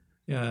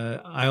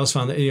I also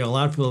found that a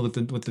lot of people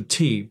with the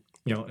T,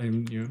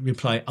 and we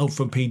play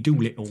Alfred P.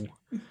 Doolittle,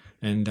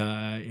 and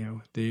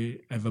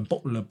they have a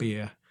bottle of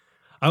beer.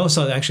 I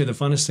also actually the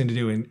funnest thing to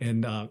do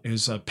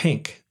is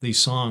Pink, the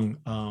song.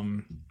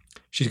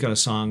 She's got a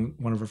song,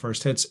 one of her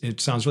first hits.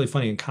 It sounds really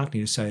funny in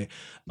Cockney to say,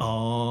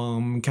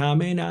 "I'm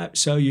coming up,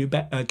 so you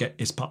better get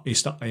this party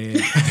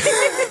started."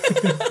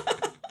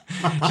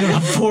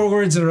 4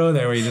 words in a row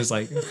there where you just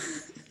like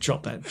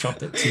drop that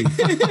T.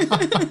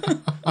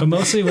 But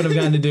mostly what I've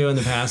gotten to do in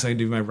the past, I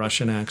do my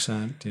Russian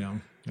accent. I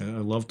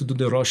love to do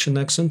the Russian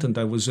accent, and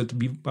I was at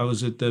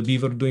the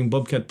Beaver doing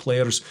Bobcat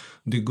Players,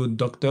 The Good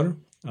Doctor,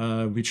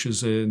 which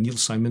is a Neil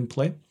Simon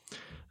play,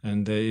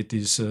 and it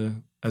is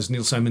as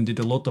Neil Simon did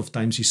a lot of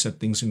times. He said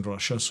things in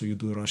Russia, so you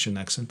do a Russian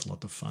accent. A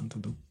lot of fun to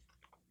do.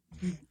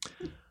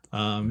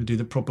 Do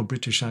the proper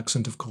British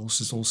accent, of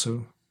course, is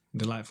also a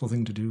delightful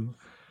thing to do.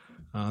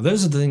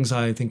 Those are the things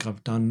I think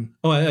I've done.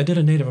 Oh, I did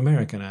a Native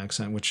American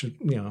accent, which,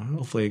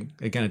 hopefully,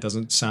 again, it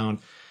doesn't sound...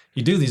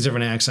 You do these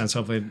different accents.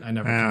 Hopefully, I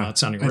never come out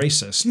sounding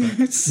racist.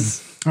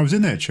 But. I was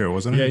in that show,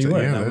 wasn't I? Yeah, you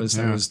were. That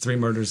was 3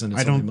 Murders and a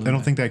I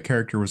don't think that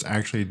character was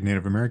actually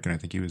Native American. I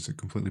think he was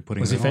completely putting.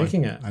 Was he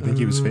faking it? I think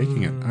he was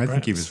faking it. I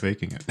think he was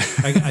faking it.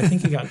 I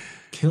think he got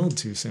killed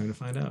too soon to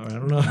find out. I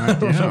don't know. I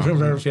don't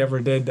remember if he ever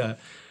did.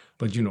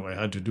 But I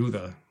had to do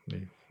the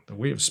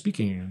way of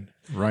speaking.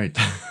 Right.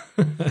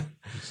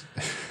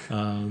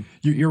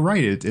 You're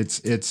right.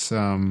 It's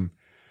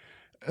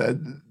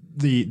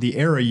the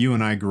era you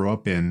and I grew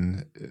up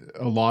in.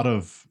 A lot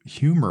of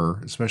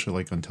humor, especially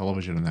like on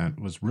television, and that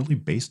was really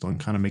based on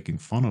kind of making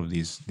fun of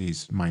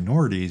these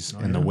minorities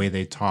and the way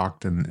they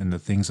talked and the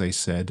things they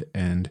said.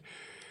 And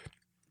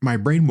my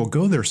brain will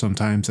go there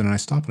sometimes, and I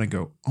stop and I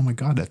go, "Oh my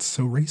God, that's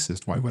so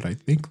racist. Why would I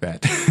think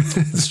that?"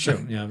 It's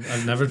true. Yeah,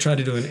 I've never tried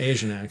to do an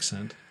Asian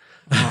accent.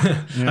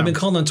 I've been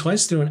called on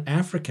twice to do an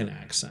African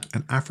accent.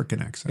 An African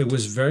accent. It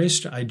was very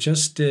I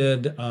just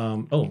did,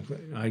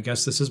 I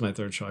guess this is my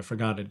 3rd show. I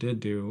forgot I did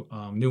do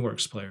New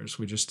Works Players.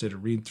 We just did a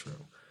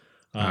read-through,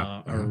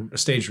 or a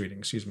stage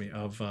reading,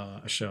 of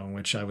a show in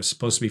which I was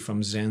supposed to be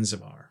from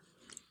Zanzibar.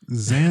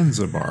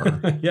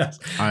 Zanzibar. Yes,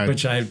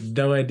 which I have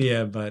no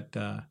idea, but...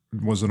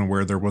 wasn't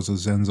aware there was a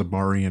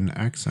Zanzibarian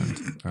accent.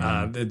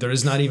 There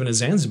is not even a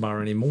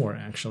Zanzibar anymore,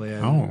 actually.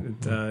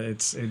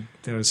 It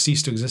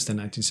ceased to exist in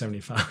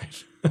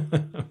 1975.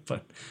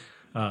 But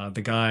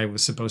the guy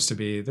was supposed to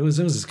be... It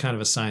was kind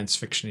of a science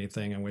fiction-y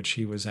thing in which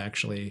he was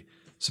actually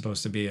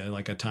supposed to be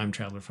a time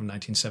traveler from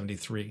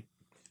 1973.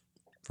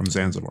 From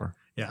Zanzibar.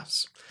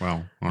 Yes.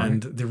 Wow.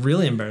 And the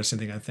really embarrassing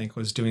thing, I think,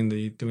 was doing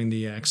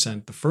the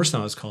accent. The first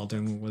time I was called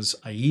in was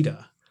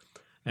Aida.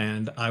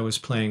 And I was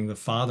playing the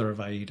father of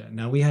Aida.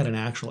 Now, we had an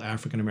actual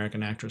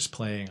African-American actress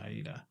playing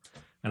Aida,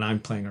 and I'm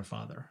playing her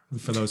father.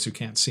 For those who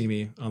can't see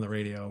me on the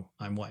radio,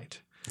 I'm white.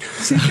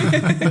 So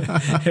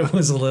it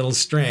was a little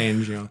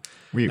strange,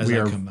 We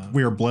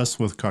are blessed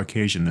with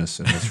Caucasianness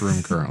in this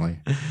room currently.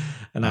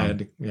 And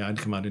I'd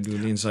come out and do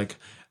things like,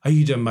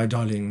 "Aida, my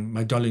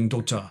darling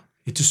daughter,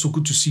 it is so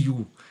good to see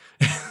you."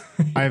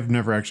 I've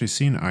never actually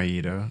seen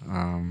Aida.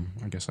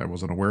 I guess I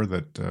wasn't aware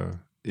that...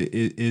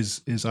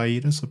 Is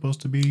Aida supposed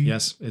to be?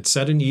 Yes, it's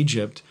set in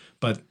Egypt,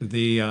 but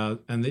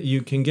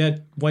you can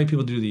get white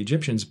people to do the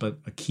Egyptians, but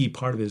a key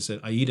part of it is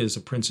that Aida is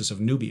a princess of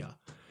Nubia,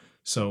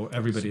 so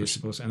everybody is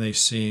supposed to, and they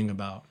sing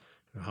about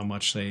how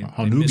much they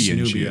miss Nubian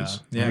Nubia. she is.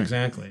 Yeah, Right.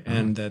 exactly,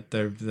 and that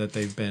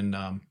they've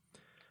been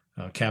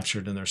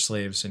captured and they're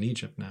slaves in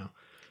Egypt now,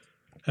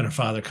 and her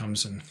father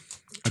comes and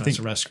tries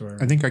to rescue her.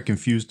 I think I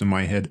confused in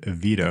my head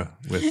Evita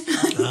with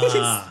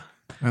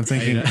I'm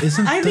thinking,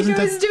 I think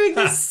I was doing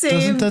the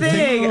same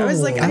thing. I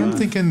was like, I'm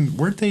thinking,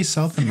 weren't they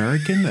South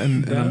American?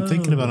 And I'm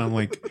thinking about it, I'm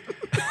like,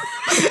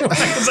 Why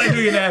was I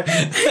doing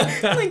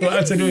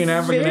an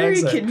African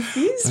very accent?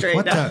 confused right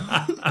what now.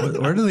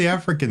 where do the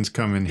Africans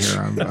come in here?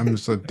 I'm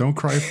just like, don't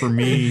cry for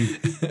me,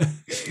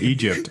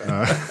 Egypt.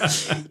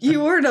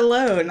 You weren't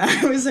alone.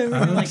 I was over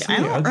there like, see,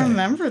 I don't okay.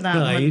 remember that.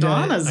 No,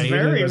 Madonna's Aida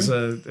very. was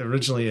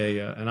originally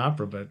an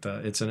opera, but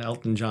it's an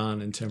Elton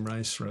John and Tim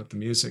Rice wrote the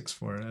musics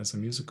for it as a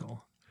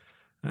musical.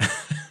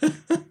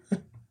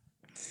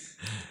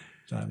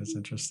 That is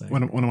interesting.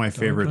 One of my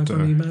favorite. Don't cry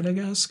for me,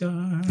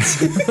 Madagascar.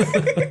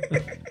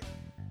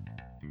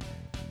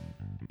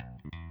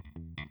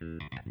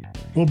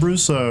 Well,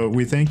 Bruce,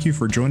 we thank you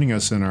for joining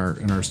us in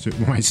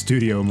my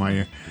studio,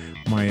 my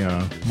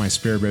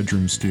spare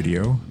bedroom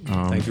studio.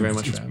 Thank you very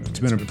much for having me. It's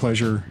been a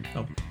pleasure.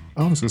 Oh.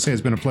 I was going to say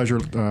it's been a pleasure.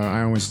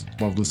 I always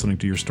love listening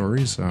to your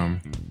stories.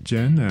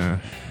 Jen, No,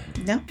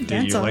 Do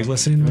that's you all. like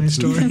listening to my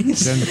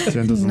stories?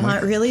 Jen doesn't Not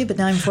like. really, but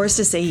now I'm forced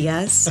to say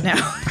yes. No.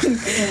 Go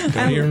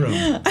to your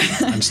room.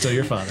 I'm still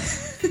your father.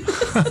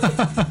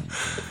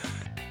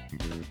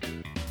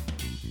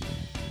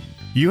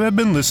 You have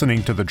been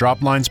listening to the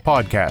Drop Lines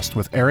podcast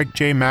with Eric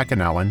J.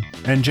 McAnallen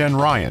and Jen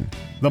Ryan,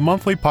 the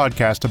monthly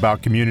podcast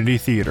about community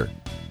theater.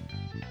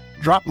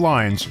 Drop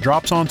Lines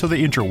drops onto the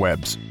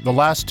interwebs the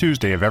last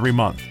Tuesday of every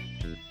month.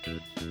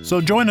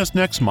 So join us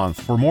next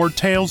month for more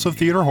tales of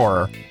theater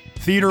horror,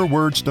 theater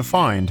words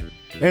defined,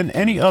 and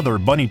any other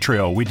bunny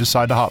trail we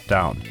decide to hop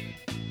down.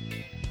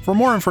 For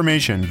more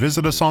information,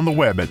 visit us on the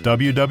web at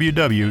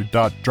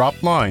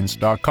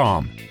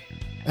www.droplines.com.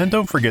 And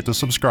don't forget to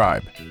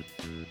subscribe.